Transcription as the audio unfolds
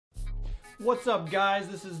What's up guys,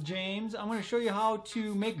 this is James. I'm going to show you how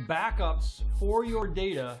to make backups for your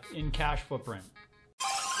data in CashFootprint.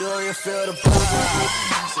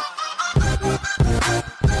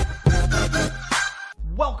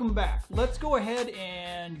 Welcome back. Let's go ahead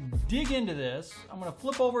and dig into this. I'm going to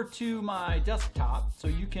flip over to my desktop so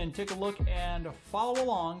you can take a look and follow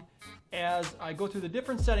along as I go through the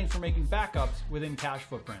different settings for making backups within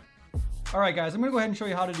CashFootprint. Alright guys, I'm going to go ahead and show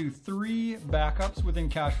you how to do 3 backups within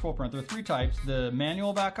CashFootprint. There are 3 types: the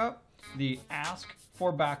manual backup, the ask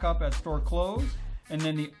for backup at store close, and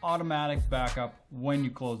then the automatic backup when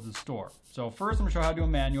you close the store. So first I'm going to show you how to do a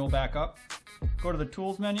manual backup. Go to the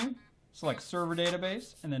tools menu, select server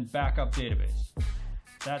database, and then backup database.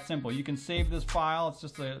 That simple. You can save this file. It's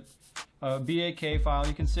just a BAK file.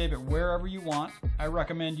 You can save it wherever you want. I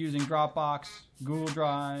recommend using Dropbox, Google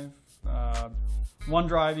Drive,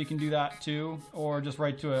 OneDrive. You can do that too, or just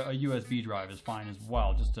write to a USB drive is fine as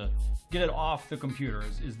well. Just to get it off the computer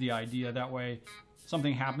is the idea. That way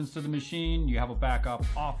something happens to the machine, you have a backup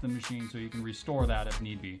off the machine so you can restore that if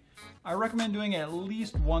need be. I recommend doing it at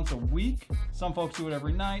least once a week. Some folks do it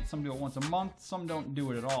every night, some do it once a month, some don't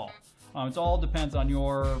do it at all. It all depends on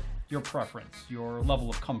your preference, your level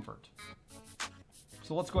of comfort.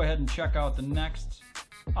 So let's go ahead and check out the next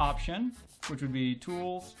option, which would be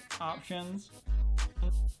Tools, Options.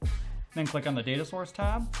 Then click on the Data Source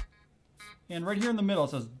tab. And right here in the middle it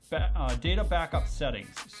says Data Backup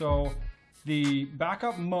Settings. So the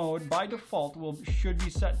backup mode by default should be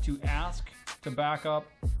set to ask to backup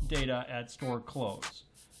data at store close.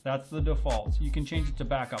 That's the default. You can change it to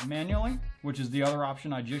backup manually, which is the other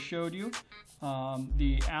option I just showed you.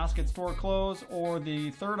 The ask at store close, or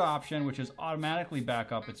the third option, which is automatically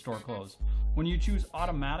backup at store close. When you choose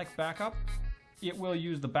automatic backup, it will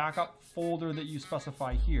use the backup folder that you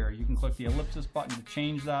specify here. You can click the ellipsis button to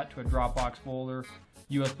change that to a Dropbox folder,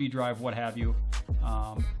 USB drive, what have you.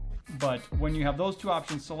 But when you have those 2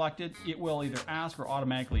 options selected, it will either ask or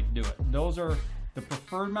automatically do it. Those are the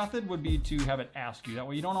preferred method, would be to have it ask you. That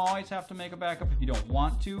way you don't always have to make a backup if you don't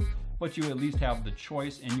want to, but you at least have the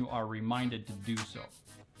choice and you are reminded to do so.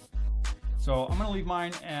 So I'm going to leave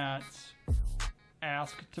mine at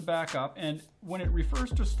ask to backup, and when it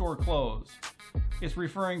refers to store close, it's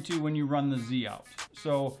referring to when you run the Z out.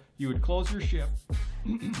 So you would close your shift,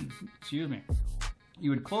 excuse me,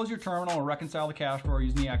 you would close your terminal and reconcile the cash drawer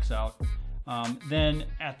using the X out. Then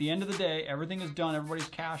at the end of the day, everything is done, everybody's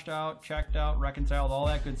cashed out, checked out, reconciled, all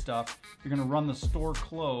that good stuff. You're going to run the store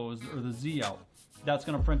close, or the Z out. That's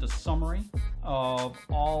going to print a summary of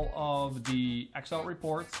all of the X out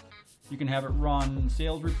reports. You can have it run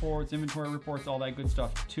sales reports, inventory reports, all that good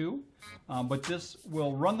stuff too. But this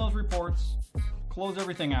will run those reports, close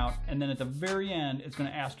everything out, and then at the very end, it's going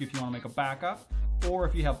to ask you if you want to make a backup, or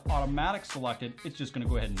if you have automatic selected, it's just going to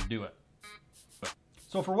go ahead and do it.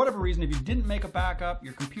 So for whatever reason, if you didn't make a backup,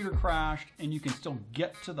 your computer crashed, and you can still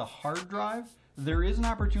get to the hard drive, there is an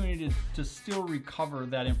opportunity to still recover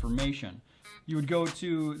that information. You would go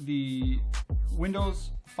to the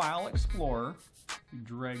Windows File Explorer.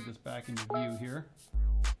 Drag this back into view here.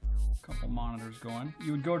 A couple monitors going.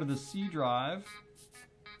 You would go to the C drive,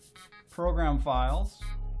 Program Files,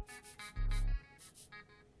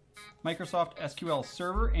 Microsoft SQL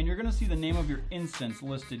Server, and you're going to see the name of your instance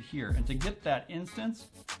listed here. And to get that instance,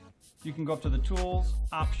 you can go up to the Tools,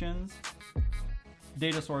 Options,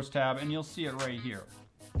 Data Source tab, and you'll see it right here.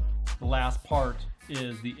 The last part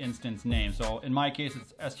is the instance name. So in my case,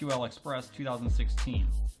 it's SQL Express 2016.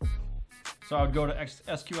 So I would go to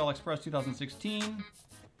SQL Express 2016,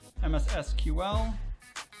 MS SQL,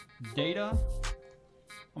 Data.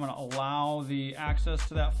 I'm going to allow the access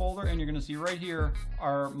to that folder, and you're going to see right here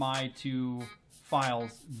are my 2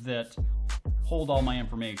 files that hold all my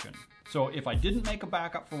information. So if I didn't make a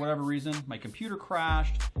backup for whatever reason, my computer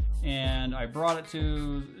crashed, and I brought it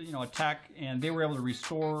to a tech, and they were able to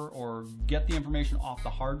restore or get the information off the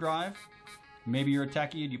hard drive. Maybe you're a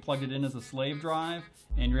techie and you plugged it in as a slave drive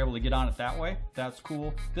and you're able to get on it that way. That's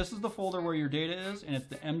cool. This is the folder where your data is, and it's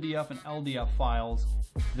the MDF and LDF files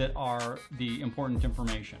that are the important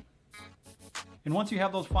information. And once you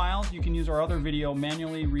have those files, you can use our other video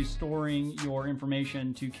manually restoring your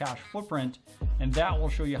information to CashFootprint, and that will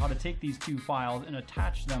show you how to take these 2 files and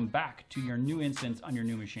attach them back to your new instance on your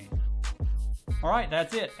new machine. Alright,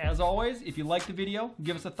 that's it. As always, if you liked the video,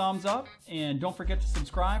 give us a thumbs up, and don't forget to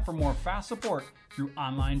subscribe for more fast support through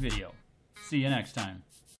online video. See you next time.